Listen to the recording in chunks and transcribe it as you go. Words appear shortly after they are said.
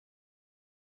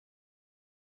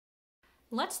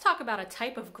Let's talk about a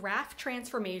type of graph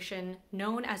transformation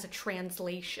known as a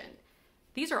translation.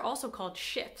 These are also called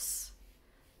shifts.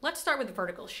 Let's start with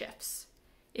vertical shifts.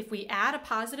 If we add a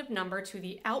positive number to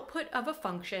the output of a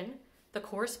function, the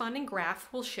corresponding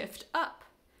graph will shift up.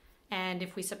 And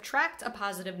if we subtract a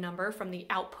positive number from the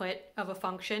output of a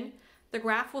function, the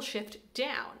graph will shift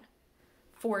down.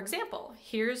 For example,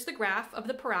 here's the graph of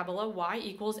the parabola y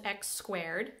equals x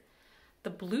squared. The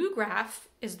blue graph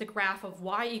is the graph of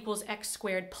y equals x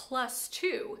squared plus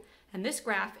 2, and this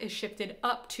graph is shifted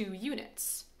up 2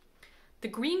 units. The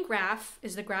green graph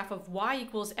is the graph of y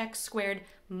equals x squared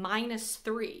minus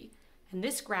 3, and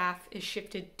this graph is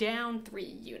shifted down 3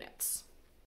 units.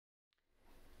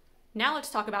 Now let's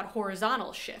talk about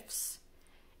horizontal shifts.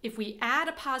 If we add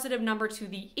a positive number to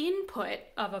the input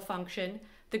of a function,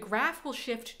 the graph will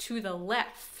shift to the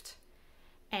left.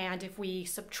 And if we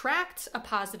subtract a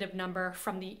positive number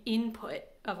from the input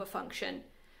of a function,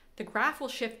 the graph will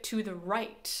shift to the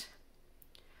right.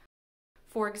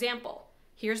 For example,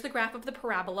 here's the graph of the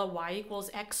parabola y equals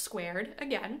x squared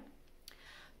again.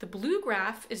 The blue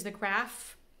graph is the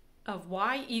graph of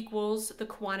y equals the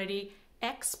quantity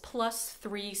x plus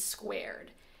 3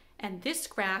 squared, and this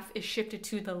graph is shifted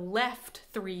to the left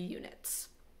 3 units.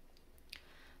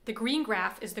 The green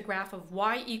graph is the graph of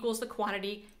y equals the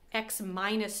quantity x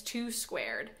minus 2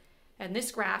 squared, and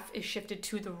this graph is shifted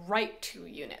to the right 2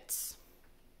 units.